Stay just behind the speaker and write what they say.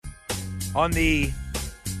on the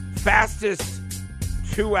fastest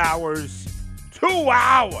 2 hours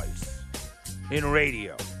in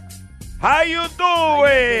radio. How you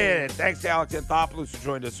doing? Thanks to Alex Anthopoulos who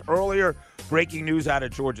joined us earlier. Breaking news out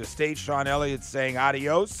of Georgia State. Sean Elliott saying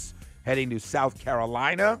adios, heading to South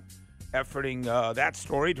Carolina, efforting that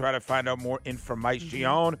story, try to find out more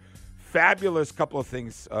information. Fabulous couple of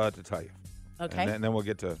things to tell you. Okay. And then we'll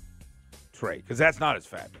get to Trae, because that's not as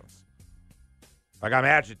fabulous. Like, I'm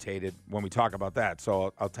agitated when we talk about that,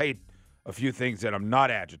 so I'll tell you a few things that I'm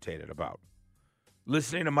not agitated about.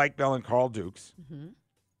 Listening to Mike Bell and Carl Dukes.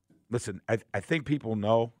 Listen, I think people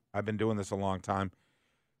know, I've been doing this a long time,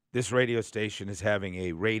 this radio station is having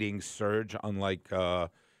a ratings surge unlike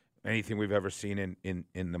anything we've ever seen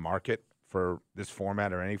in the market for this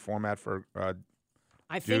format or any format for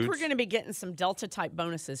I think dudes. we're going to be getting some Delta-type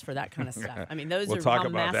bonuses for that kind of stuff. I mean, those we'll are talk how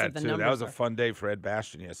about massive that, the too. numbers That was are. a fun day for Ed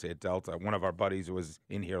Bastian yesterday at Delta, one of our buddies who was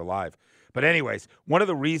in here live. But anyways, one of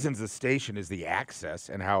the reasons the station is the access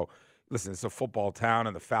and how, listen, it's a football town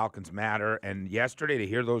and the Falcons matter. And yesterday to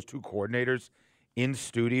hear those two coordinators in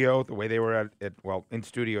studio, the way they were in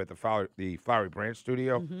studio at the Flowery Branch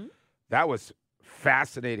studio, that was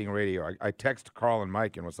fascinating radio. I texted Carl and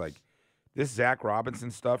Mike and was like, this Zach Robinson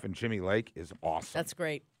stuff and Jimmy Lake is awesome. That's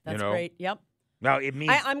great. That's great. Yep. Now it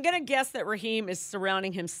means I'm going to guess that Raheem is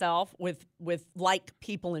surrounding himself with like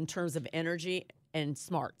people in terms of energy and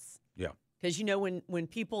smarts. Yeah. Because when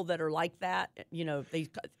people that are like that,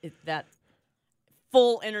 that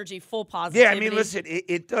full energy, full positivity. Yeah, I mean, listen,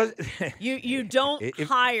 it does. You don't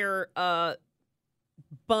hire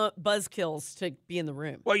buzzkills to be in the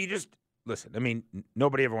room. Well, you just listen. I mean,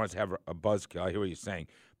 nobody ever wants to have a buzzkill. I hear what you're saying,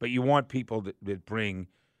 but you want people that bring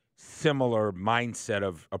similar mindset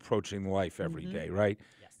of approaching life every day, right?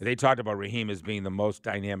 Yes. They talked about Raheem as being the most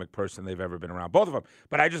dynamic person they've ever been around, both of them.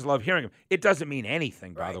 But I just love hearing him. It doesn't mean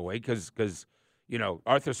anything, by the way, because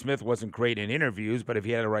Arthur Smith wasn't great in interviews, but if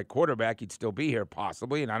he had the right quarterback, he'd still be here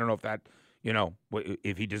possibly. And I don't know if that,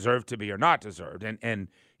 if he deserved to be or not deserved. And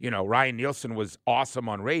Ryan Nielsen was awesome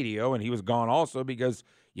on radio, and he was gone also because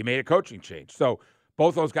you made a coaching change. So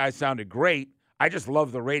both those guys sounded great. I just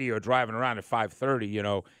love the radio driving around at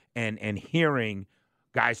 5:30, and hearing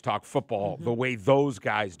guys talk football the way those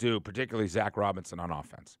guys do, particularly Zach Robinson on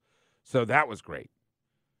offense. So that was great.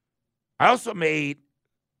 I also made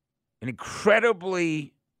an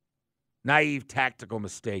incredibly naive tactical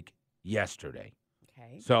mistake yesterday.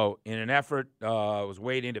 Okay. So in an effort, I was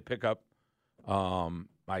waiting to pick up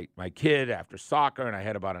my kid after soccer, and I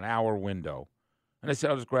had about an hour window. And I said,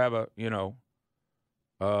 I'll just grab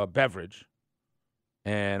a beverage.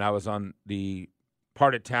 And I was on the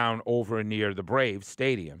part of town over near the Braves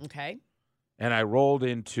Stadium. Okay. And I rolled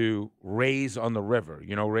into Rays on the River.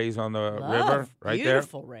 You know Rays on the River? Right there?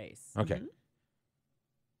 Beautiful Rays. Okay.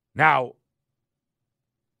 Now,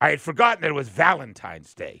 I had forgotten that it was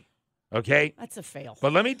Valentine's Day. Okay? That's a fail.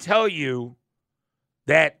 But let me tell you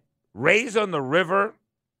that Rays on the River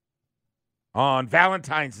on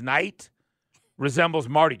Valentine's night resembles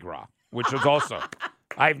Mardi Gras, which was also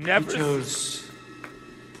I've never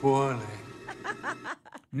poorly.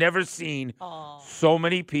 Never seen so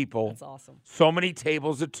many people, That's awesome. so many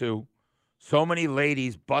tables of two, so many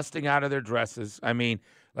ladies busting out of their dresses. I mean,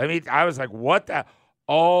 I was like, what the?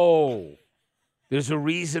 Oh, there's a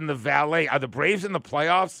reason the valet. Are the Braves in the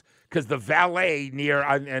playoffs? Because the valet near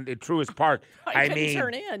and at Truist Park, I mean,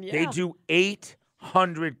 turn in, yeah. they do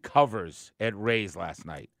 800 covers at Rays last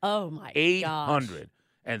night. Oh, my 800. gosh.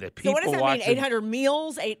 And the people So what does that watching, mean? 800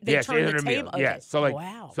 meals? They yes, turn 800 the table? meals. Okay. Yes. So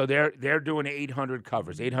wow. So they're doing 800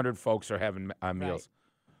 covers. 800 folks are having meals.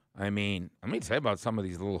 I mean, let me tell you about some of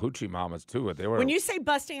these little hoochie mamas too. They were. When you say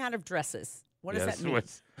busting out of dresses, what does that mean?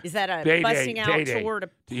 Is that a day, busting out day. toward a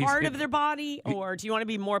part of their body, or do you want to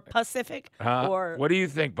be more Pacific? Or what do you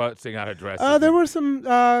think, busting out of dresses? There were some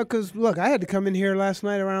because look, I had to come in here last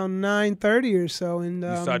night around 9:30 or so, and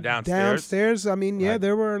you saw downstairs. Downstairs, I mean, yeah,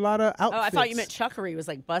 there were a lot of outfits. I thought you meant chuckery was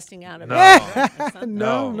like busting out of.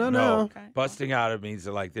 No. No. Okay. Busting out it means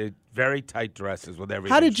like they're very tight dresses with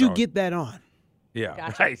everything. How did you showing. get that on? Yeah,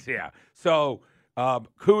 Gotcha. right. Yeah. So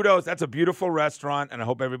kudos. That's a beautiful restaurant, and I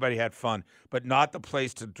hope everybody had fun. But not the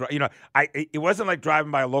place to drive. It wasn't like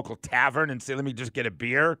driving by a local tavern and say, "Let me just get a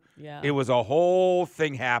beer." Yeah. It was a whole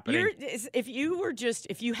thing happening. If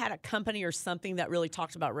you had a company or something that really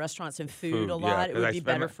talked about restaurants and food a lot, it would be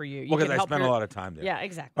better for you. Well, because I spent a lot of time there. Yeah,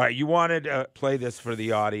 exactly. All right, you wanted to play this for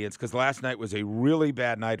the audience because last night was a really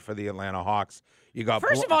bad night for the Atlanta Hawks. You got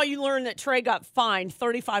First of all, you learned that Trae got fined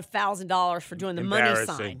 $35,000 for doing the money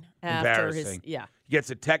sign after his. Yeah. He gets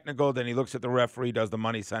a technical, then he looks at the referee, does the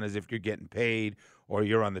money sign as if you're getting paid, or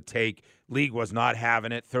you're on the take. League was not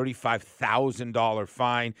having it. $35,000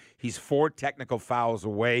 fine. He's 4 technical fouls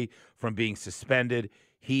away from being suspended.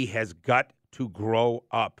 He has got to grow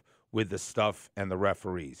up with the stuff and the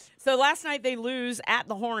referees. So last night they lose at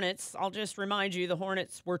the Hornets. I'll just remind you, the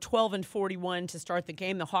Hornets were 12-41 to start the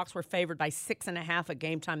game. The Hawks were favored by 6.5 at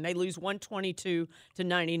game time. They lose 122-99.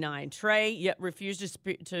 Trae yet refused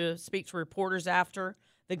to speak to reporters after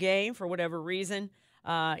the game for whatever reason.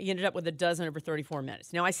 He ended up with a dozen over 34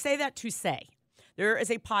 minutes. Now, I say that to say there is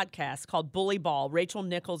a podcast called Bully Ball. Rachel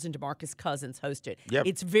Nichols and DeMarcus Cousins host it. Yep.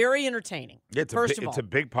 It's very entertaining. It's a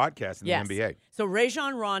big podcast in the NBA. So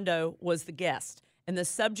Rajon Rondo was the guest, and the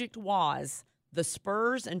subject was the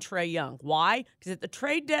Spurs and Trae Young. Why? Because at the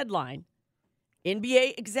trade deadline,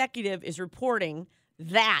 NBA executive is reporting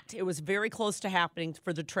that it was very close to happening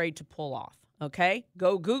for the trade to pull off. Okay?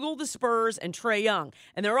 Go Google the Spurs and Trae Young.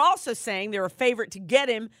 And they're also saying they're a favorite to get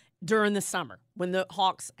him during the summer when the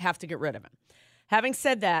Hawks have to get rid of him. Having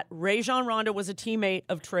said that, Rajon Rondo was a teammate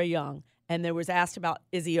of Trae Young, and there was asked about,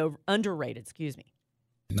 is he underrated?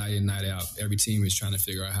 Night in, night out, every team is trying to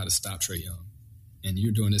figure out how to stop Trae Young. And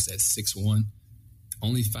you're doing this at 6'1",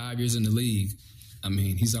 only 5 years in the league. I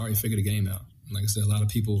mean, he's already figured the game out. Like I said, a lot of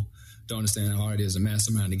people don't understand how hard it is to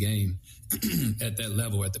mastermind the game at that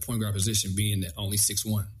level, at the point guard position, being at only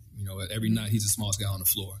 6'1". You know, every night he's the smallest guy on the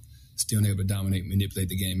floor, still able to dominate, manipulate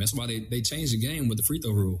the game. That's why they changed the game with the free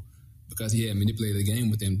throw rule, because he had manipulated the game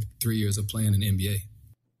within 3 years of playing in the NBA.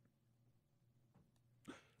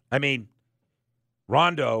 I mean,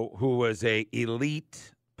 Rondo, who was a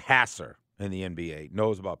elite passer in the NBA,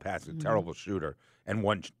 knows about passing, terrible shooter, and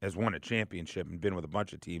has won a championship and been with a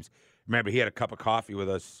bunch of teams. Remember, he had a cup of coffee with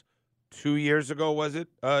us 2 years ago, was it,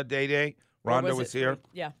 Day? Rondo was here?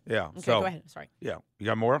 Yeah. Yeah. Okay, so, go ahead. Sorry. Yeah. You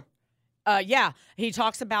got more? Yeah. He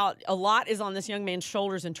talks about a lot is on this young man's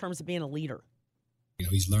shoulders in terms of being a leader. You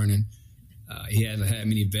know, he's learning. He hasn't had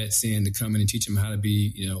many vets in to come in and teach him how to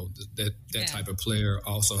be, you know, that type of player,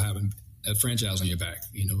 also having a franchise on your back.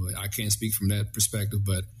 You know, I can't speak from that perspective,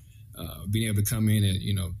 but being able to come in at,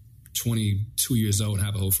 22 years old and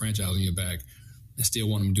have a whole franchise on your back and still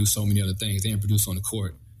want him to do so many other things and produce on the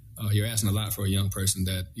court, you're asking a lot for a young person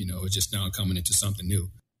that, is just now coming into something new.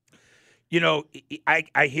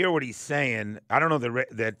 I hear what he's saying. I don't know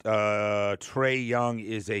that Trae Young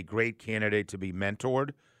is a great candidate to be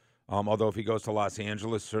mentored. Although if he goes to Los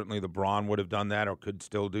Angeles, certainly LeBron would have done that or could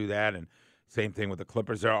still do that. And same thing with the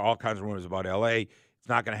Clippers. There are all kinds of rumors about L.A. It's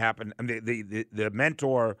not going to happen. I mean, the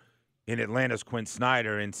mentor in Atlanta is Quinn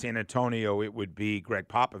Snyder. In San Antonio, it would be Greg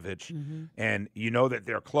Popovich. Mm-hmm. And you know that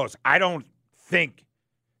they're close. I don't think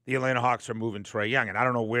the Atlanta Hawks are moving Trae Young, and I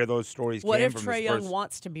don't know where those stories came from. What if Trae Young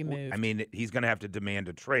wants to be moved? I mean, he's going to have to demand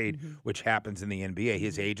a trade, which happens in the NBA.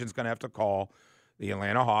 His agent's going to have to call the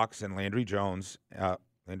Atlanta Hawks and Landry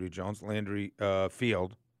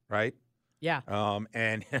Field, right? Yeah.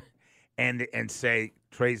 And say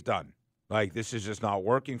Trae's done. Like, this is just not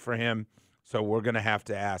working for him, so we're going to have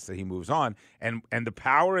to ask that he moves on. And the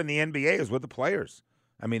power in the NBA is with the players.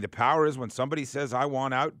 I mean, the power is when somebody says, I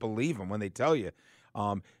want out, believe them when they tell you.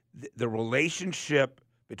 The relationship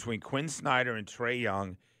between Quinn Snyder and Trae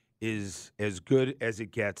Young is as good as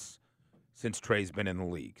it gets since Trae's been in the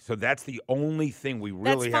league. So that's the only thing we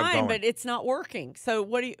really have going. That's fine, but it's not working. So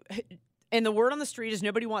what do you – and the word on the street is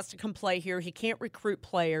nobody wants to come play here. He can't recruit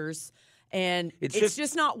players, and it's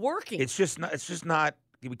just not working. It's just not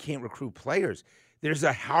 – we can't recruit players. There's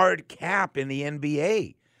a hard cap in the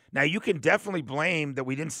NBA. Now, you can definitely blame that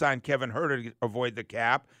we didn't sign Kevin Huerter to avoid the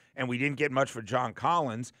cap, and we didn't get much for John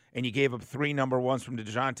Collins, and you gave up 3 number ones from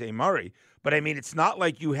DeJounte Murray. But, I mean, it's not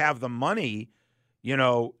like you have the money –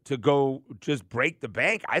 to go just break the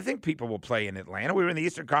bank. I think people will play in Atlanta. We were in the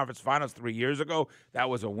Eastern Conference Finals 3 years ago. That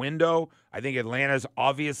was a window. I think Atlanta's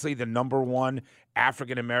obviously the number one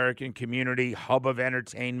African-American community, hub of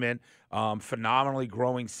entertainment, phenomenally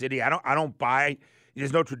growing city. I don't buy –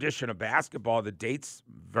 there's no tradition of basketball that dates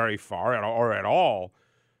very far or at all,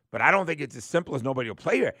 but I don't think it's as simple as nobody will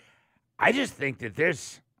play here. I just think that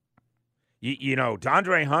there's –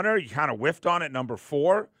 DeAndre Hunter, you kind of whiffed on at number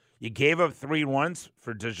 4. You gave up 3 runs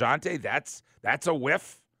for DeJounte. That's a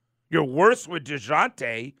whiff. You're worse with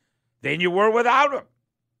DeJounte than you were without him.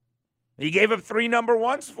 You gave up 3 number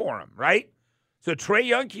ones for him, right? So Trae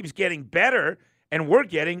Young keeps getting better, and we're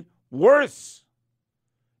getting worse.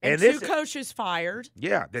 And 2 coaches fired.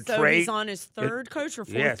 Yeah. He's on his 3rd coach or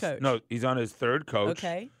 4th coach? No, he's on his 3rd coach.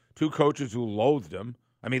 Okay. 2 coaches who loathed him.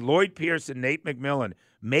 I mean, Lloyd Pierce and Nate McMillan,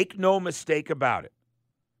 make no mistake about it.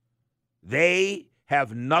 They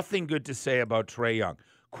have nothing good to say about Trae Young.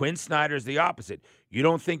 Quinn Snyder's the opposite. You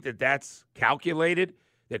don't think that that's calculated,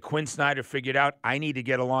 that Quinn Snyder figured out, I need to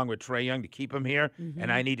get along with Trae Young to keep him here, Mm-hmm.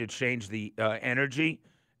 and I need to change the energy,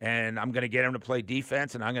 and I'm going to get him to play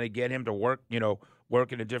defense, and I'm going to get him to work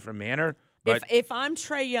in a different manner. But If I'm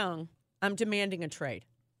Trae Young, I'm demanding a trade.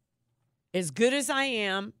 As good as I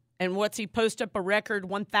am, and what's he post up a record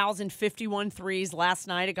 1,051 threes last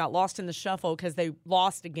night? It got lost in the shuffle because they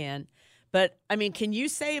lost again. But, I mean, can you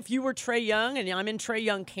say if you were Trae Young and I'm in Trae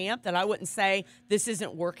Young camp that I wouldn't say this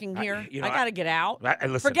isn't working here? I got to get out.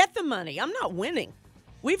 Listen, Forget the money. I'm not winning.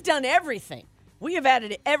 We've done everything. We have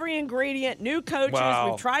added every ingredient, new coaches.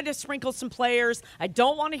 Well, We've tried to sprinkle some players. I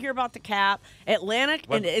don't want to hear about the cap. Atlanta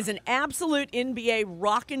is an absolute NBA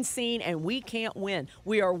rocking scene, and we can't win.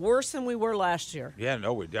 We are worse than we were last year. Yeah,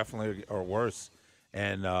 no, we definitely are worse.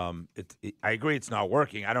 And I agree it's not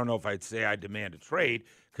working. I don't know if I'd say I demand a trade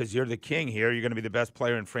because you're the king here. You're going to be the best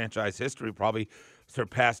player in franchise history, probably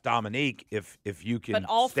surpass Dominique if you can But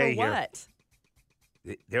all stay for here. what?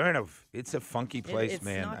 They're it's a funky place, it's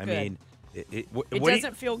man. not I good. mean, It what do you-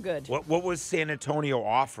 doesn't feel good. What was San Antonio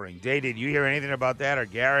offering? Day, did you hear anything about that, or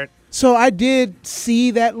Garrett? So I did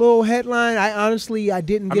see that little headline. I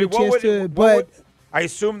didn't get a chance to, but I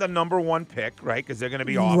assume the number 1 pick, right? Because they're going to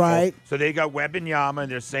be awful. Right. So they got Wembanyama, and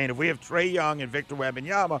they're saying if we have Trae Young and Victor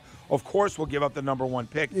Wembanyama, of course we'll give up the number 1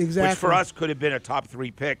 pick. Exactly. Which for us could have been a top 3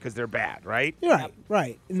 pick because they're bad, right?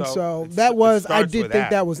 right. And So so it that was, I starts did with think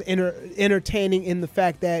that. that was entertaining in the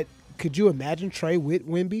fact that, could you imagine Trae with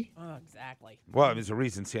Wemby? Oh, exactly. Well, there's a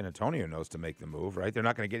reason San Antonio knows to make the move, right? They're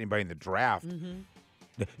not going to get anybody in the draft. Mm-hmm.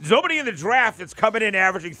 There's nobody in the draft that's coming in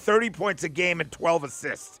averaging 30 points a game and 12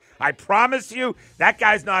 assists. I promise you, that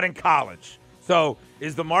guy's not in college. So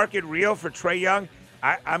is the market real for Trae Young?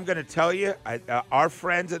 I'm going to tell you, our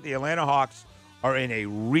friends at the Atlanta Hawks are in a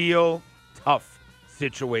real tough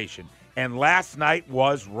situation. And last night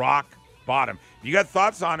was rock bottom. If you got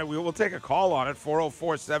thoughts on it, we will take a call on it,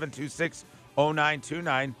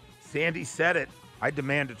 404-726-0929. Sandy said it. I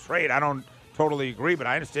demand a trade. I don't totally agree, but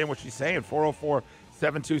I understand what she's saying,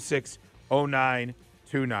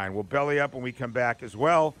 404-726-0929. We'll belly up when we come back as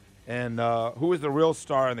well. And who is the real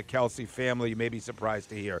star in the Kelsey family? You may be surprised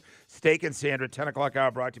to hear. Steak and Sandra, 10 o'clock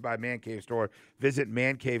hour, brought to you by Man Cave Store. Visit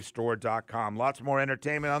mancavestore.com. Lots more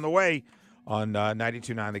entertainment on the way on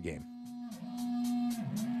 92.9 The Game.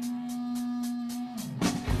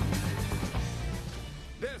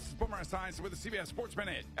 This is Boomer Science with the CBS Sports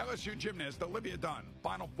Minute. LSU gymnast Olivia Dunn,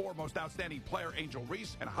 Final Four Most Outstanding Player Angel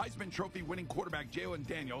Reese, and Heisman Trophy winning quarterback Jalen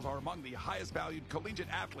Daniels are among the highest valued collegiate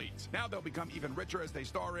athletes. Now they'll become even richer as they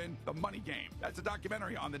star in The Money Game. That's a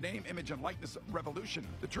documentary on the name, image, and likeness revolution.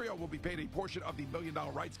 The trio will be paid a portion of the $1 million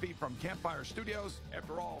rights fee from Campfire Studios.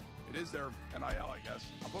 After all, it is their NIL, I guess.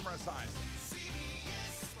 I'm Boomer Science.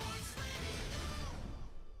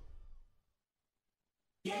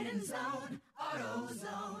 Get in zone,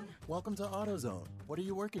 AutoZone. Welcome to AutoZone. What are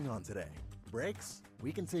you working on today? Brakes?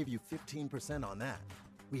 We can save you 15% on that.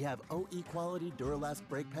 We have OE quality Duralast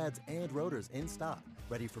brake pads and rotors in stock,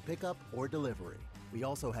 ready for pickup or delivery. We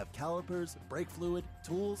also have calipers, brake fluid,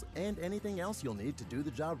 tools, and anything else you'll need to do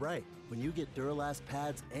the job right. When you get Duralast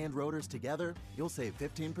pads and rotors together, you'll save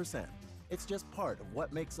 15%. It's just part of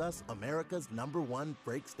what makes us America's #1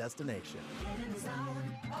 brakes destination. Get in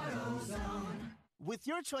zone, AutoZone. With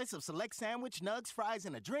your choice of select sandwich, nugs, fries,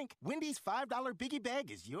 and a drink, Wendy's $5 Biggie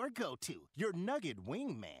Bag is your go-to. Your nugget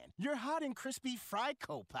wingman. Your hot and crispy fry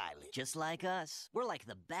co-pilot. Just like us. We're like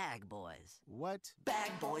the bag boys. What?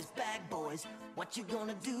 Bag boys. What you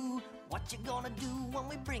gonna do? What you gonna do when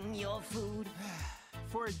we bring your food?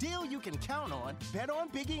 For a deal you can count on, bet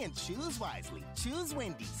on Biggie and choose wisely. Choose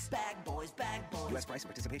Wendy's. Bag boys. U.S. price and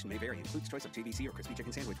participation may vary. Includes choice of JVC or crispy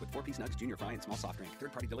chicken sandwich with 4-piece nugs, junior fry, and small soft drink.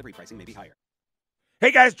 Third-party delivery pricing may be higher.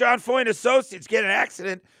 Hey, guys, John Foy and Associates get in an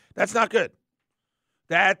accident. That's not good.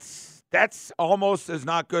 That's almost as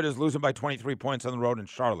not good as losing by 23 points on the road in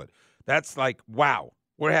Charlotte. That's like, wow,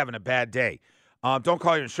 we're having a bad day. Don't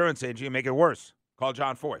call your insurance agent and make it worse. Call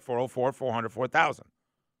John Foy, 404-400-4000.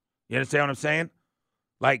 You understand what I'm saying?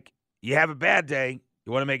 Like, you have a bad day,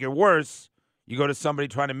 you want to make it worse, you go to somebody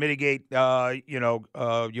trying to mitigate,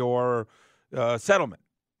 your settlement.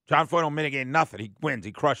 John Foy don't mitigate nothing. He wins.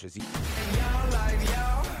 He crushes.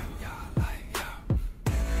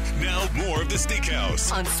 Now more of The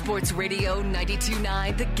Steakhouse on Sports Radio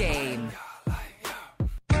 92.9 The Game.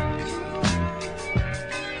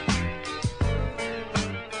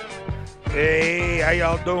 Hey, how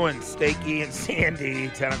y'all doing? Steaky and Sandy,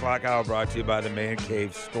 10 o'clock hour brought to you by the Man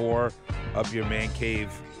Cave Store. Up your Man Cave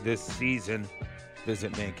this season.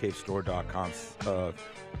 Visit mancavestore.com.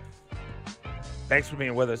 Thanks for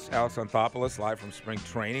being with us. Alex Anthopoulos, live from spring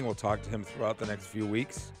training. We'll talk to him throughout the next few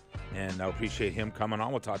weeks. And I appreciate him coming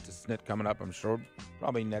on. We'll talk to Snit coming up, I'm sure,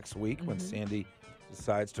 probably next week when Sandy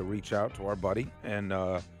decides to reach out to our buddy and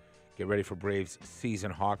get ready for Braves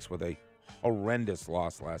season. Hawks with a horrendous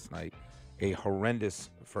loss last night, a horrendous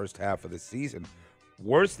first half of the season.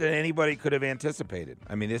 Worse than anybody could have anticipated.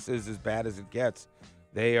 I mean, this is as bad as it gets.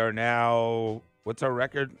 They are now, what's our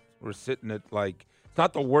record? We're sitting at it's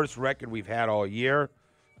not the worst record we've had all year,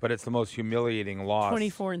 but it's the most humiliating loss.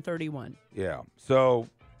 24-31. Yeah. So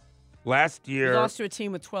last year. We lost to a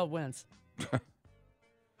team with 12 wins.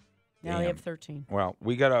 Now they have 13. Well,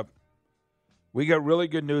 we got really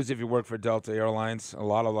good news if you work for Delta Airlines. A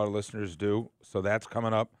lot of our listeners do. So that's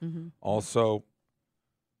coming up. Also,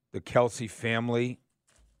 the Kelsey family.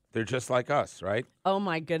 They're just like us, right? Oh,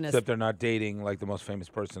 my goodness. Except they're not dating like the most famous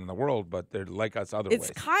person in the world, but they're like us other ways.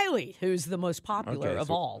 It's Kylie who's the most popular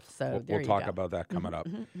of all. So we'll talk about that coming up.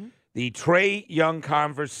 The Trae Young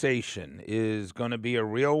conversation is going to be a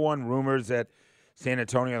real one. Rumors that San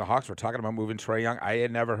Antonio and the Hawks were talking about moving Trae Young. I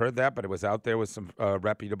had never heard that, but it was out there with some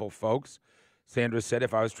reputable folks. Sandra said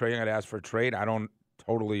if I was Trae Young, I'd ask for a trade. I don't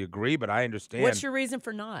totally agree, but I understand. What's your reason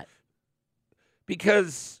for not?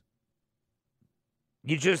 Because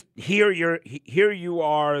you just here you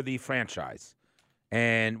are the franchise.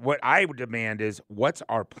 And what I would demand is, what's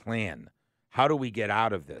our plan? How do we get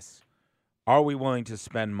out of this? Are we willing to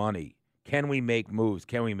spend money? Can we make moves?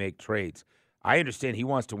 Can we make trades? I understand he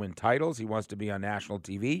wants to win titles. He wants to be on national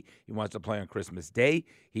TV. He wants to play on Christmas Day.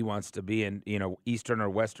 He wants to be in, Eastern or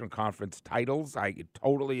Western Conference titles. I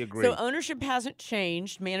totally agree. So ownership hasn't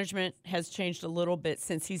changed. Management has changed a little bit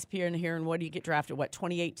since he's been here. And what do you get drafted?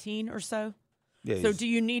 2018 or so? Yeah, so do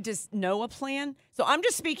you need to know a plan? So I'm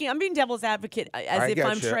just speaking. I'm being devil's advocate as if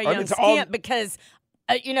I'm you. Trae Young's camp because,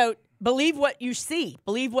 believe what you see.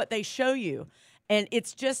 Believe what they show you. And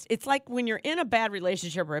it's like when you're in a bad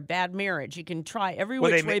relationship or a bad marriage, you can try every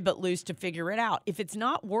which way but loose to figure it out. If it's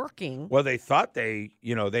not working. Well, they thought they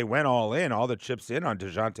went all in, all the chips in on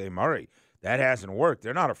DeJounte Murray. That hasn't worked.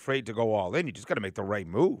 They're not afraid to go all in. You just got to make the right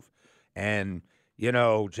move. And,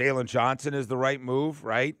 Jalen Johnson is the right move,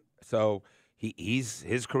 right? So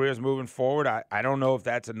his career's moving forward. I don't know if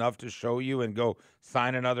that's enough to show you and go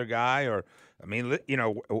sign another guy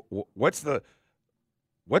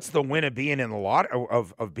what's the win of being in the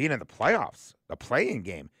of being in the playoffs, the play-in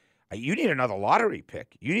game? You need another lottery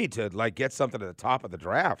pick. You need to get something at the top of the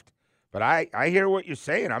draft. But I hear what you're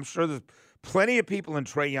saying. I'm sure there's plenty of people in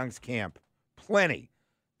Trae Young's camp, plenty,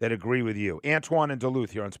 that agree with you. Antoine in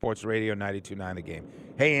Duluth here on Sports Radio 92.9 The Game.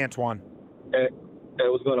 Hey, Antoine. Hey,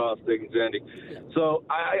 what's going on, Steak and Sandy? So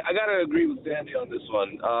I got to agree with Sandy on this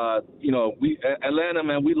one. We Atlanta,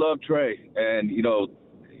 man, we love Trae, and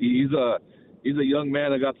he's a young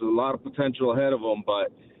man that got a lot of potential ahead of him,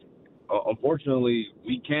 but unfortunately,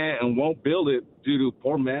 we can't and won't build it due to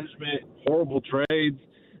poor management, horrible trades.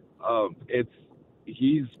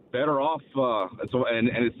 He's better off, and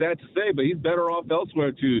it's sad to say, but he's better off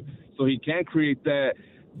elsewhere so he can create that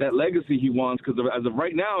legacy he wants. Because as of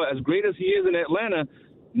right now, as great as he is in Atlanta,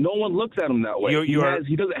 no one looks at him that way. He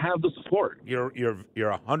doesn't have the support. You're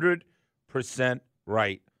 100%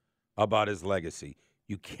 right about his legacy.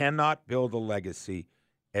 You cannot build a legacy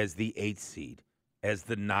as the 8th seed, as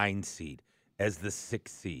the 9th seed, as the 6th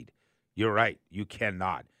seed. You're right. You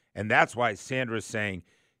cannot. And that's why Sandra's saying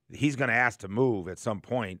he's going to ask to move at some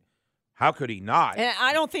point. How could he not? And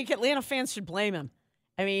I don't think Atlanta fans should blame him.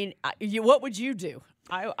 I mean, what would you do?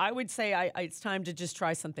 I would say it's time to just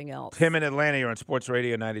try something else. Tim in Atlanta, you're on Sports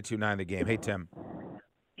Radio 92.9 The Game. Hey, Tim.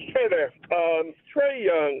 Hey there. Trae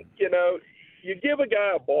Young, you give a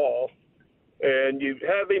guy a ball and you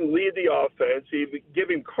have him lead the offense, you give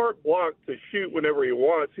him carte blanche to shoot whenever he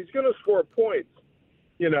wants, he's going to score points.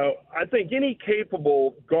 I think any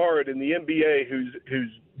capable guard in the NBA who's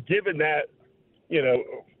given that,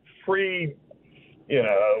 free,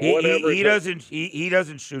 whatever. He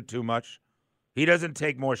doesn't shoot too much. He doesn't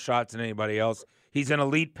take more shots than anybody else. He's an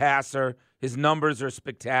elite passer. His numbers are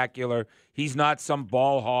spectacular. He's not some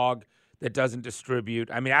ball hog that doesn't distribute.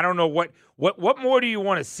 I mean, I don't know what more do you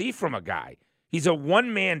want to see from a guy? He's a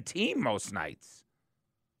one-man team most nights.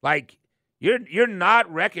 You're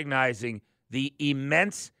not recognizing the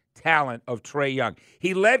immense talent of Trae Young.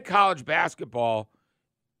 He led college basketball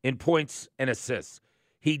in points and assists.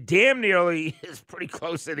 He damn nearly is pretty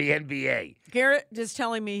close to the NBA. Garrett is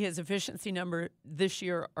telling me his efficiency number this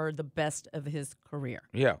year are the best of his career.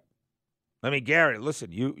 Yeah. I mean, Garrett,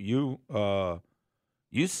 listen, you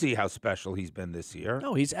see how special he's been this year.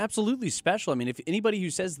 No, he's absolutely special. I mean, if anybody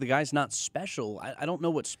who says the guy's not special, I don't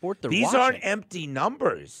know what sport they're watching. These aren't empty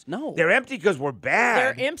numbers. No. They're empty because we're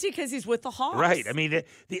bad. They're empty because he's with the Hawks. Right. I mean,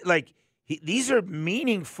 these are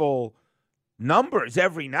meaningful numbers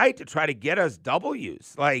every night to try to get us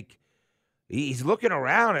W's. Like, he's looking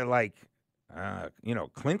around at, like,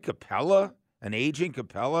 Clint Capella, an aging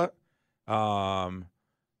Capella. So,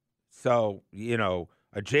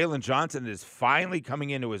 Jalen Johnson is finally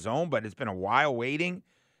coming into his own, but it's been a while waiting.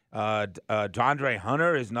 Dondre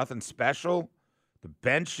Hunter is nothing special. The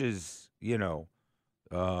bench is,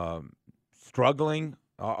 struggling,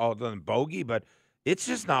 other than Bogey, but it's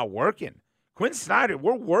just not working. Quinn Snyder,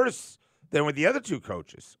 we're worse than with the other two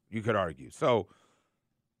coaches, you could argue. So,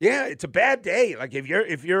 yeah, it's a bad day. Like, if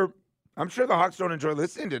you're, I'm sure the Hawks don't enjoy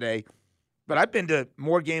listening today, but I've been to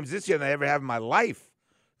more games this year than I ever have in my life,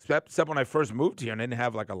 except when I first moved here and I didn't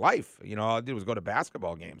have, like, a life. All I did was go to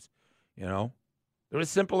basketball games, There were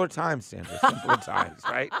simpler times, Sandra, simpler times,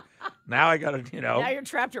 right? Now I got to, Now you're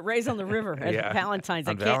trapped at Rays on the River at Valentine's.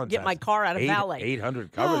 I can't get my car out of valet.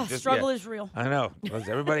 800 covers. Struggle is real. I know.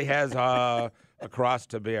 Everybody has a cross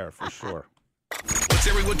to bear, for sure. What's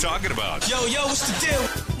everyone talking about? Yo, what's the deal?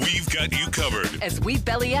 We've got you covered. As we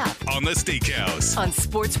belly up on the Steakhouse. On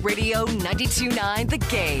Sports Radio 92.9 The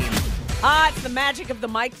Game. It's the magic of the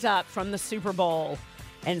mic'd up from the Super Bowl.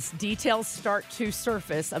 And details start to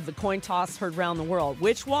surface of the coin toss heard around the world,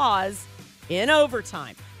 which was in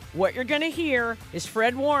overtime. What you're going to hear is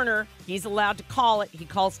Fred Warner. He's allowed to call it. He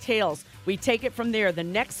calls tails. We take it from there. The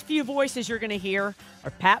next few voices you're going to hear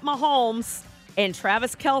are Pat Mahomes and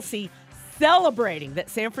Travis Kelce celebrating that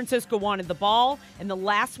San Francisco wanted the ball. And the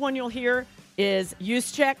last one you'll hear is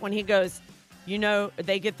Juszczyk when he goes,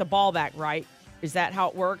 they get the ball back, right? Is that how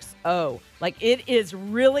it works? It is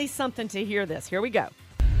really something to hear this. Here we go.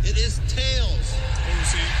 It is tails.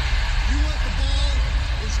 You want the ball.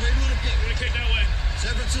 Which way do you want to kick? We're going to kick that way.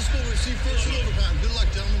 San Francisco will receive first in overtime. Good luck,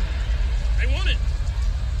 gentlemen. They want it.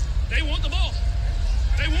 They want the ball.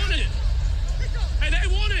 They wanted it. Hey, they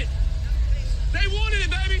wanted it. They wanted it,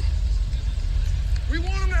 baby. We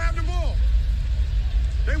want them to have the ball.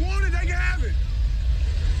 They want it. They can have it.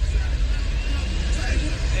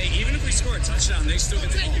 Hey, even if we score a touchdown, they still get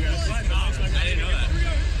the ball. I didn't know that.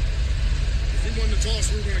 We won the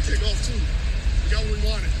toss. We're going to kick off, too. We got what we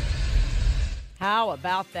wanted. How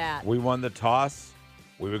about that? We won the toss.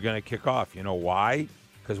 We were going to kick off. You know why?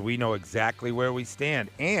 Because we know exactly where we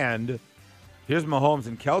stand. And here's Mahomes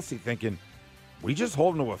and Kelce thinking, we just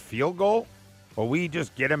hold him to a field goal? Or we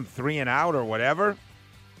just get him 3 and out or whatever?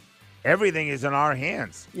 Everything is in our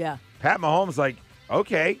hands. Yeah. Pat Mahomes like,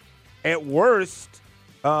 okay, at worst,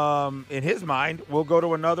 in his mind, we'll go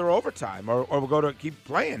to another overtime or we'll go to keep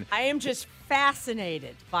playing. I am just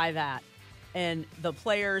fascinated by that and the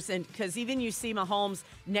players. And because even you see Mahomes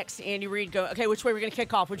next to Andy Reid go, okay, which way we're going to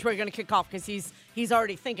kick off? Which way we're going to kick off? Because he's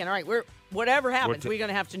already thinking, all right, whatever happens, we're going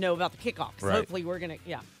to have to know about the kickoff. Right. Hopefully we're going to,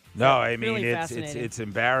 yeah. No, I mean, really it's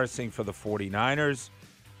embarrassing for the 49ers.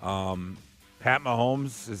 Pat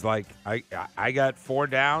Mahomes is like, I got 4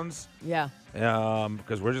 downs. Yeah.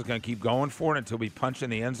 Because we're just going to keep going for it until we punch in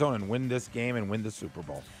the end zone and win this game and win the Super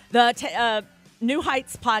Bowl. The New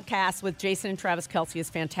Heights podcast with Jason and Travis Kelce is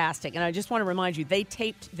fantastic. And I just want to remind you, they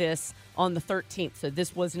taped this on the 13th. So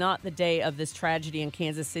this was not the day of this tragedy in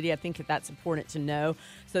Kansas City. I think that's important to know.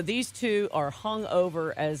 So these two are hung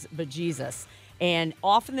over as bejesus. And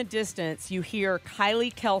off in the distance, you hear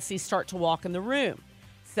Kylie Kelce start to walk in the room.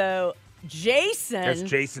 So That's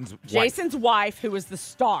Jason's wife, who was the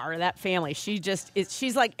star of that family.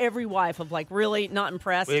 She's like every wife of like really not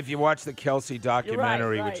impressed. If you watch the Kelce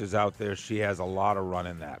documentary, right. which is out there, she has a lot of run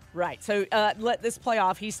in that. Right. So let this play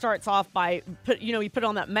off. He starts off by he put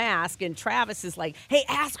on that mask, and Travis is like, "Hey,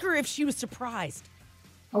 ask her if she was surprised."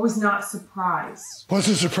 I was not surprised.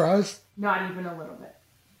 Wasn't surprised? Not even a little bit.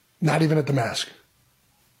 Not even at the mask?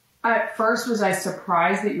 At first, was I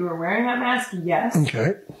surprised that you were wearing that mask? Yes.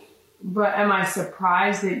 Okay. But am I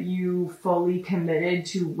surprised that you fully committed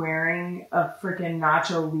to wearing a freaking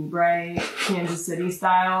Nacho Libre Kansas City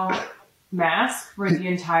style mask for the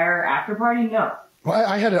entire after party? No. Well,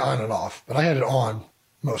 I had it on and off, but I had it on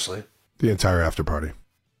mostly the entire after party.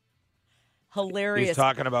 Hilarious. He's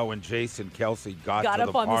talking about when Jason Kelce got to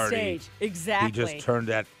up the on party. The stage. Exactly. He just turned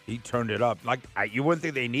it up. Like you wouldn't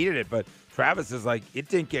think they needed it, but Travis is like, it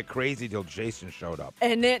didn't get crazy till Jason showed up.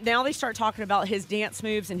 And then now they start talking about his dance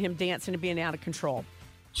moves and him dancing and being out of control.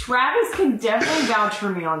 Travis can definitely vouch for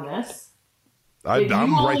me on this. I'm right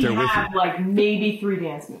there with you. You have like maybe 3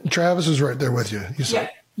 dance moves. Travis is right there with you.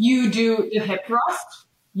 You do the hip thrust.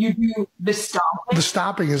 You do the stomping? The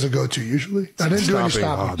stomping is a go-to usually. I didn't do any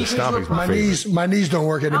stomping. Oh, the stomping's my favorite. My knees don't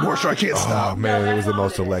work anymore, so I can't stop. Oh, man, it was the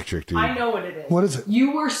most electric, dude. I know what it is. What is it?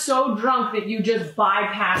 You were so drunk that you just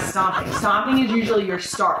bypassed stomping. Stomping is usually your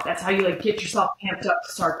start. That's how you get yourself amped up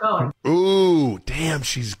to start going. Ooh, damn,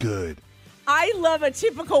 she's good. I love a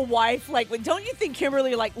typical wife. Don't you think,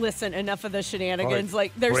 Kimberly, listen, enough of the shenanigans.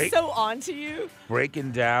 They're so on to you.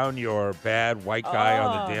 Breaking down your bad white guy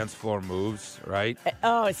on the dance floor moves, right?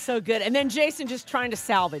 Oh, it's so good. And then Jason just trying to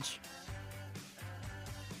salvage.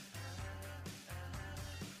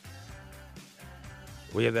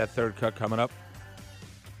 We have that third cut coming up.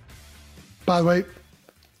 By the way,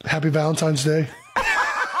 happy Valentine's Day.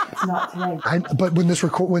 It's not today. But when this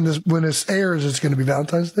airs, it's going to be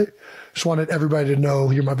Valentine's Day. Just wanted everybody to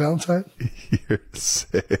know you're my Valentine. You're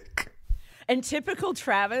sick. And typical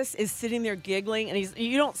Travis is sitting there giggling, and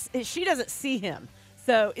she doesn't see him.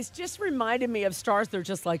 So it's just reminded me of stars that are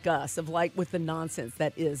just like us, with the nonsense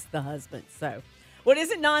that is the husband. So what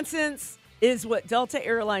isn't nonsense is what Delta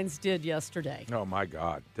Airlines did yesterday. Oh, my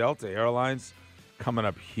God. Delta Airlines coming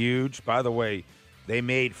up huge. By the way, they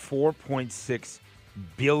made $4.6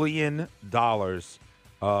 billion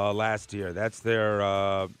last year. That's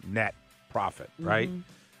their net profit, right?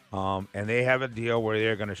 And they have a deal where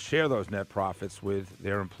they're going to share those net profits with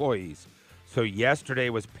their employees. So yesterday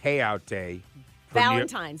was payout day.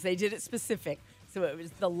 Valentine's. They did it specific. So it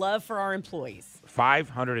was the love for our employees.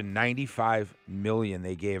 $595 million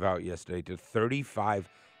they gave out yesterday to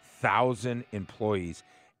 35,000 employees.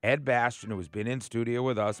 Ed Bastian, who has been in studio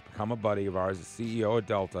with us, become a buddy of ours, the CEO of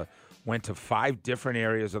Delta, went to 5 different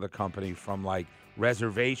areas of the company, from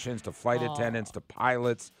reservations to flight attendants to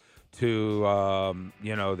pilots to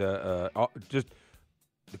just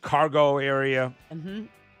the cargo area,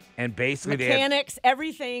 and basically mechanics,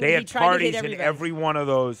 everything. They had parties in every one of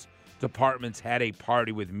those departments. Had a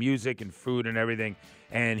party with music and food and everything,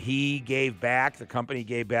 and he gave back. The company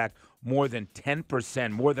gave back more than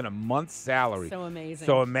 10%, more than a month's salary. So amazing.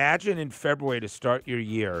 So imagine in February to start your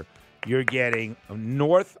year, you're getting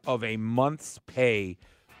north of a month's pay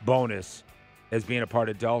bonus as being a part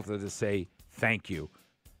of Delta to say thank you.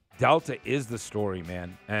 Delta is the story,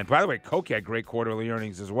 man. And by the way, Coke had great quarterly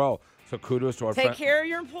earnings as well. So kudos to our friend. Take care of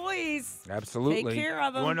your employees. Absolutely. Take care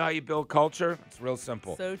of them. You want to know how you build culture? It's real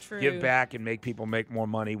simple. So true. Give back and make people make more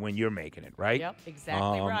money when you're making it, right? Yep,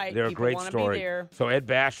 exactly right. They're People a great wanna story. Be there. So Ed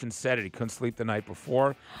Bastian said it. He couldn't sleep the night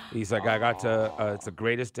before. He's like, I got to, it's the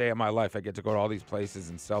greatest day of my life. I get to go to all these places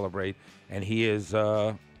and celebrate. And he is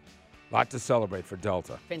a lot to celebrate for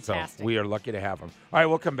Delta. Fantastic. So we are lucky to have him. All right,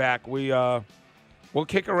 we'll come back. We'll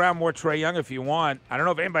kick around more Trae Young if you want. I don't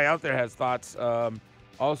know if anybody out there has thoughts.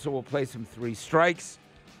 Also, we'll play some 3 strikes.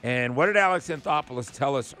 And what did Alex Anthopoulos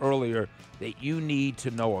tell us earlier that you need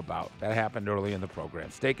to know about? That happened early in the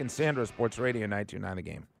program. Steak and Sandra, Sports Radio 92.9 The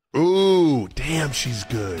Game. Ooh, damn, she's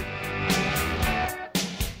good.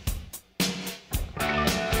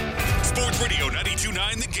 Sports Radio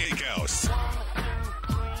 92.9 The Gatehouse.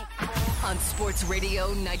 On Sports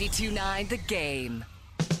Radio 92.9 The Game.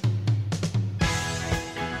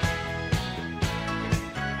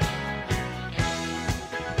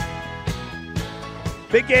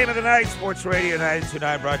 Big game of the night, Sports Radio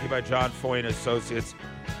 92.9, brought to you by John Foy and Associates.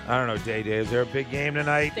 I don't know, Day, is there a big game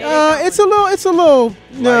tonight? It's a little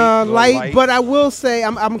light, but light. I will say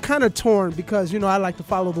I'm kind of torn because I like to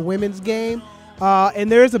follow the women's game,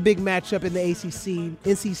 and there is a big matchup in the ACC.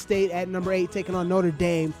 NC State at number 8 taking on Notre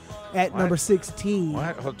Dame at number 16.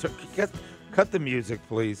 What? Cut the music,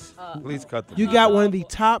 please. Please cut the music. You got one of the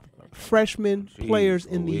top freshman players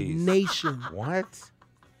in the nation. What?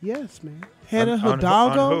 Yes, man. Hannah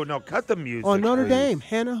Hidalgo. On who? No, cut the music. On Notre please. Dame.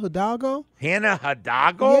 Hannah Hidalgo. Hannah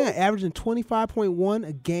Hidalgo? Yeah, averaging 25.1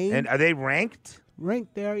 a game. And are they ranked?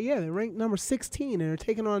 Ranked there, yeah. They're ranked number 16, and they're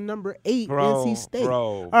taking on number 8, NC State.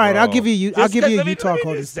 All right, I'll give you Just Utah let me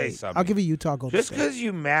Golden just say State. something. I'll give you Utah Golden Just State. because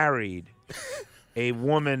you married a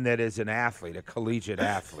woman that is an athlete, a collegiate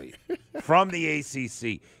athlete, from the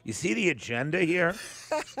ACC. You see the agenda here?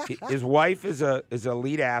 His wife is a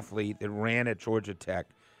elite athlete that ran at Georgia Tech.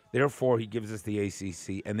 Therefore, he gives us the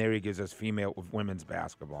ACC, and there he gives us women's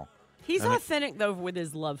basketball. He's authentic, though, with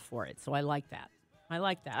his love for it, so I like that. I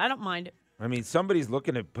don't mind it. I mean, somebody's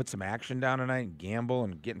looking to put some action down tonight and gamble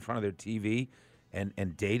and get in front of their TV,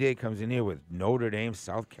 and Day comes in here with Notre Dame,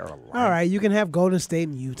 South Carolina. All right, you can have Golden State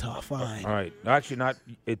and Utah, fine. All right. Actually, not.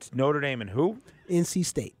 It's Notre Dame and who? NC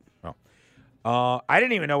State. Oh. I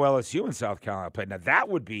didn't even know LSU and South Carolina played. Now, that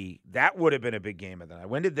would have been a big game of the night.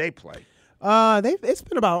 When did they play? It's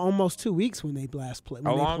been about almost 2 weeks when they last played.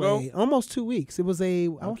 How long ago? Almost 2 weeks. It was I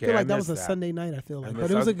feel like that was a Sunday night. I feel like, but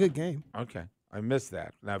it was a good game. Okay. I missed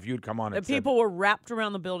that. Now, if you'd come on The and said, people were wrapped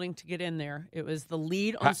around the building to get in there. It was the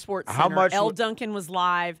lead on Sports how Center. much L. w- Duncan was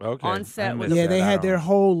live Okay, on set I with missed Yeah, that. they I had don't their know.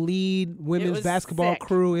 whole lead women's was basketball sick.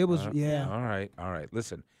 crew. It was, yeah. All right.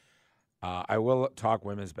 Listen, I will talk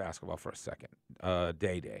women's basketball for a second.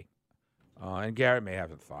 Day. And Garrett may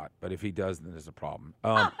have a thought, but if he does, then there's a problem.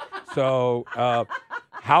 How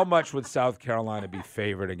much would South Carolina be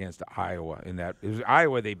favored against Iowa in that? It was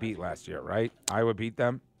Iowa they beat last year, right? Iowa beat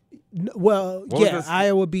them? Well, What was yeah, this-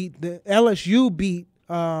 Iowa beat the LSU beat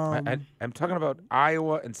I'm talking about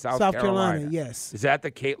Iowa and South Carolina, yes. Is that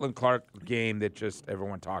the Caitlin Clark game that just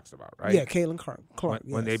everyone talks about, right? Yeah, Caitlin Clark.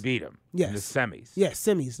 When they yes. beat them Yes. in the semis. Yes,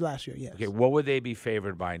 semis last year, yes. Okay, what would they be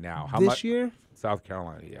favored by now? How This much? year? South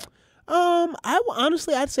Carolina, yeah.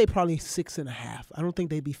 Honestly, I'd say probably 6.5. I don't think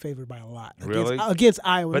they'd be favored by a lot. Really? Against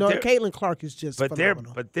Iowa. But No, they're- Caitlin Clark is just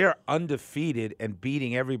phenomenal. they're undefeated and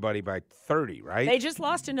beating everybody by 30, right? They just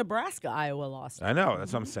lost to Nebraska. Iowa lost. I know,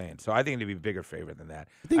 that's what I'm saying. So I think they'd be a bigger favorite than that.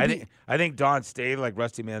 think I think Dawn Staley, like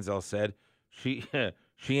Rusty Manziel said, she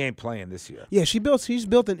ain't playing this year. Yeah, she's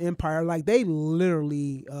built an empire. Like they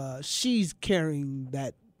literally, she's carrying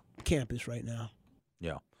that campus right now.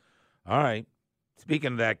 Yeah. All right.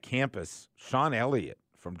 Speaking of that campus, Sean Elliott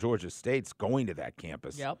from Georgia State's going to that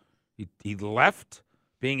campus. Yep. He left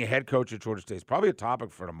being a head coach at Georgia State. It's probably a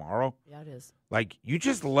topic for tomorrow. Yeah, it is. Like, you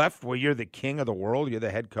just left where you're the king of the world, you're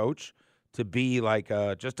the head coach, to be like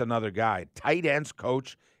just another guy. Tight ends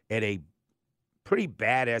coach at a pretty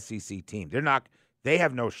bad SEC team. They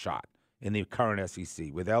have no shot in the current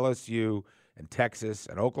SEC with LSU and Texas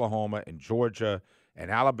and Oklahoma and Georgia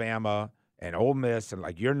and Alabama and Ole Miss, and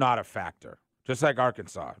like you're not a factor. Just like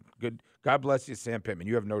Arkansas. Good. God bless you, Sam Pittman.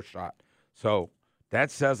 You have no shot. So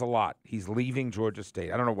that says a lot. He's leaving Georgia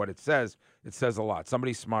State. I don't know what it says. It says a lot.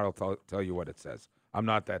 Somebody smart will tell you what it says. I'm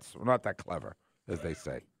not that clever, as they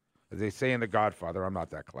say. As they say in The Godfather, I'm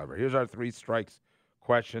not that clever. Here's our 3 strikes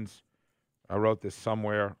questions. I wrote this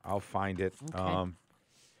somewhere. I'll find it. Okay. I'm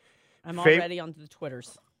all ready on the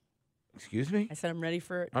Twitters. Excuse me? I said I'm ready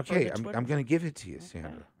for it. Okay, for the I'm going to give it to you, Okay,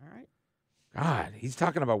 Sandra. all right. God, he's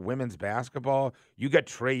talking about women's basketball. You got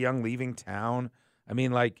Trae Young leaving town. I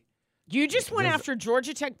mean, like. You just went there's- after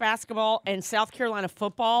Georgia Tech basketball and South Carolina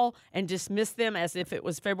football and dismissed them as if it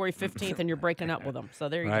was February 15th and you're breaking up with them. So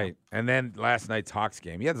there you Right. And then last night's Hawks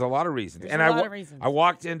game. Yeah, there's a lot of reasons. There's and a I lot of reasons. I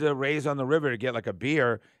walked into Rays on the River to get like a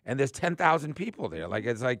beer, and there's 10,000 people there. Like,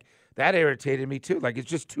 it's like, that irritated me too. Like, it's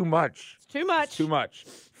just too much. It's too much. It's too much.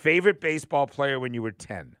 Favorite baseball player when you were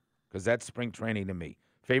 10? Because that's spring training to me.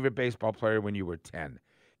 Favorite baseball player when you were 10.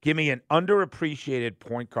 Give me an underappreciated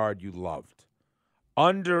point guard you loved.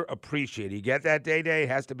 Underappreciated. You get that, Day? It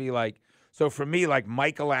has to be like, so for me, like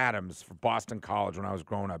Michael Adams for Boston College when I was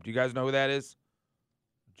growing up. Do you guys know who that is?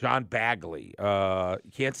 John Bagley. You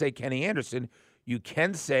can't say Kenny Anderson. You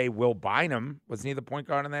can say Will Bynum. Wasn't he the point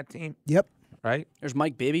guard on that team? Yep. Right? There's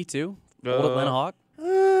Mike Bibby, too. Old Atlanta Hawk.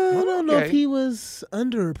 I don't know if Okay. he was Yeah, I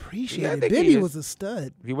underappreciated. think he Bibby is. was a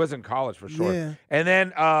stud. He was in college for sure. Yeah. And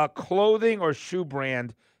then clothing or shoe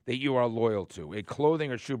brand that you are loyal to. A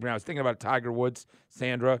clothing or shoe brand. I was thinking about Tiger Woods,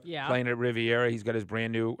 Sandra, Yeah. playing at Riviera. He's got his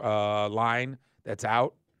brand new line that's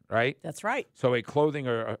out, right? That's right. So a clothing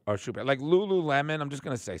or shoe brand. Like Lululemon, I'm just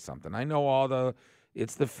going to say something. I know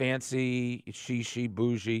it's the fancy, she,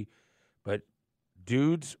 bougie. But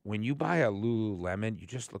dudes, when you buy a Lululemon, you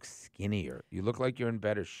just look skinnier. You look like you're in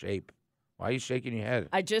better shape. Why are you shaking your head?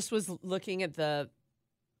 I just was looking at the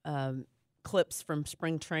clips from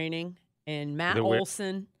spring training, and Matt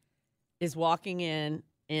Olson is walking in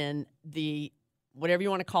the whatever you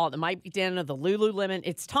want to call it, the Mike Buchanan of the Lululemon.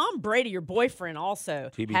 It's Tom Brady, your boyfriend,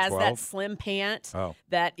 also TB12? has that slim pant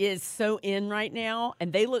that is so in right now,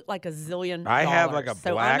 and they look like a zillion. I have like a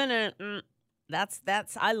so black. I'm gonna.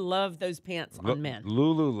 That's. I love those pants on men.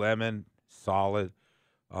 Lululemon, solid.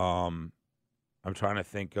 I'm trying to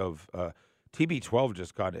think of TB12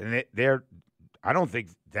 just got it, and they're. I don't think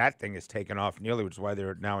that thing is taken off nearly, which is why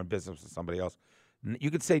they're now in business with somebody else. You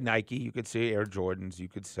could say Nike, you could say Air Jordans, you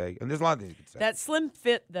could say, and there's a lot of things you could say. That slim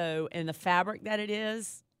fit though, and the fabric that it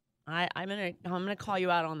is, I'm gonna call you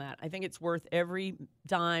out on that. I think it's worth every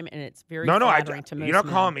dime, and it's very flattering to most you're not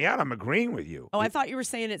men. calling me out. I'm agreeing with you. Oh, I thought you were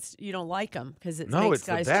saying you don't like them because it No, makes it's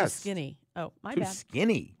the guys too best. skinny. Oh, my Too bad.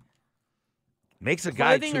 skinny. Makes a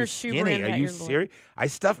guy Clothing too or shoe skinny. brand Are that you you're loyal- serious? I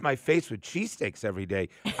stuff my face with cheesesteaks every day.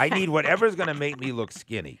 I need whatever's going to make me look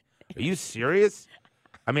skinny. Are you serious?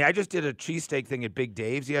 I mean, I just did a cheesesteak thing at Big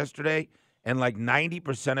Dave's yesterday, and like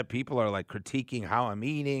 90% of people are like critiquing how I'm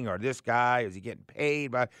eating, or this guy, is he getting paid?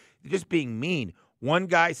 But just being mean. One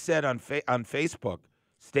guy said on Facebook,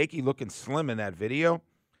 Steaky looking slim in that video.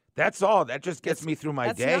 That's all. That just gets me through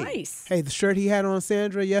my day. Nice. Hey, the shirt he had on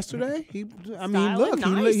Sandra yesterday, he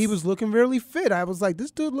Nice. was looking really fit. I was like,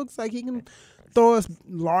 this dude looks like he can throw a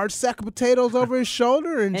large sack of potatoes over his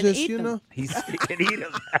shoulder and just, eat you them. know. He can eat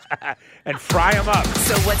them and fry them up.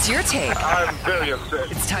 So what's your take? I'm very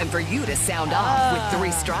upset. It's time for you to sound off with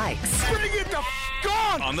 3 strikes. Bring it the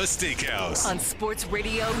f*** on the Steakhouse. On Sports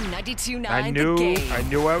Radio 92.9 I The knew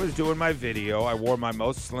Game. I was doing my video. I wore my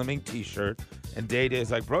most slimming T-shirt, and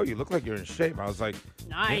Day-Day's like, bro, you look like you're in shape. I was like,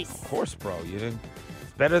 Nice. Yeah, of course, bro. You didn't.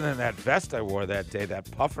 It's better than that vest I wore that day, that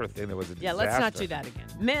puffer thing that was a disaster. Yeah, let's not do that again.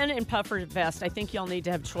 Men in puffer vest, I think y'all need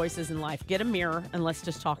to have choices in life. Get a mirror and let's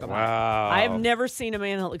just talk about Wow. it. I have never seen a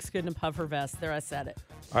man that looks good in a puffer vest. There, I said it.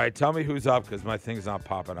 All right, tell me who's up because my thing's not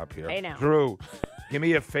popping up here. Hey, now. Drew, give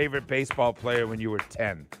me a favorite baseball player when you were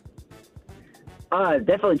 10.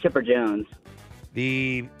 Definitely Chipper Jones.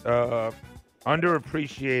 The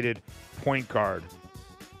underappreciated point guard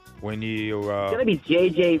when you. It's gonna be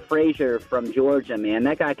J.J. Frazier from Georgia, man.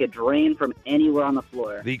 That guy could drain from anywhere on the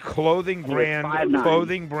floor. The clothing And he was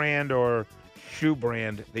brand, 5'9". or shoe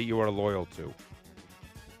brand that you are loyal to.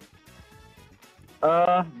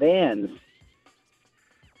 Vans.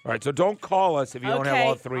 All right, so don't call us if you don't have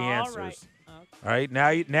all 3 answers. Right. All right, now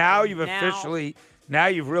you've Now. officially, now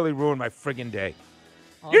you've really ruined my friggin' day.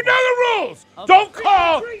 Okay. You know the rules. Okay. Don't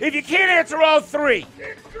call if you can't answer all 3.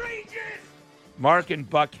 Mark and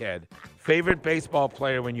Buckhead, favorite baseball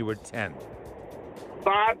player when you were 10.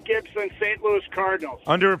 Bob Gibson, St. Louis Cardinals.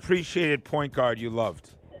 Underappreciated point guard you loved.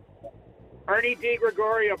 Ernie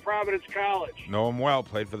DiGregorio, Providence College. Know him well,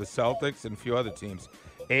 played for the Celtics and a few other teams.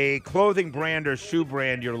 A clothing brand or shoe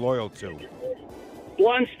brand you're loyal to.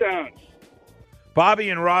 Blundstones. Bobby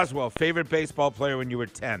and Roswell, favorite baseball player when you were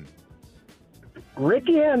 10.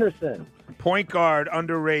 Ricky Anderson. Point guard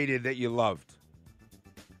underrated that you loved.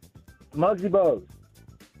 Muggsy Bogues.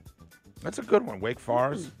 That's a good one. Wake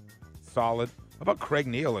Forest, solid. How about Craig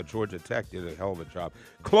Neal at Georgia Tech? Did a hell of a job.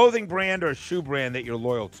 Clothing brand or shoe brand that you're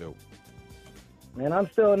loyal to? Man, I'm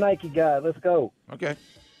still a Nike guy. Let's go. Okay,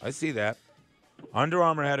 I see that. Under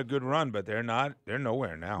Armour had a good run, but they're not. They're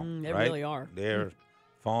nowhere now. They right? really are. They're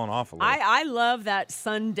falling off a little. I love that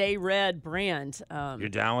Sunday Red brand. You're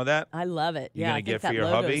down with that? I love it. You Yeah, gonna I get think for that your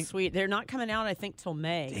logo's hubby? sweet. They're not coming out, I think, till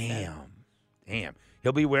May. so Damn.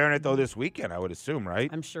 He'll be wearing it though this weekend, I would assume, right?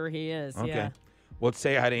 I'm sure he is. Okay. Yeah. Well, let's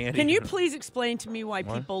say hi to Andy. Can you please explain to me why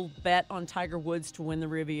What? people bet on Tiger Woods to win the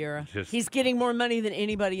Riviera? Just- He's getting more money than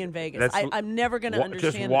anybody in Vegas. I'm never going to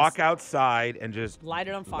understand Just walk this. outside and just Light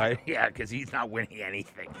it on fire. Yeah, because he's not winning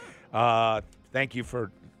anything. Thank you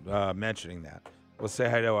for mentioning that. We'll say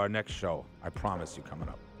hi to our next show. I promise you, coming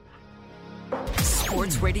up.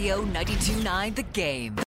 Sports Radio 92.9 The Game.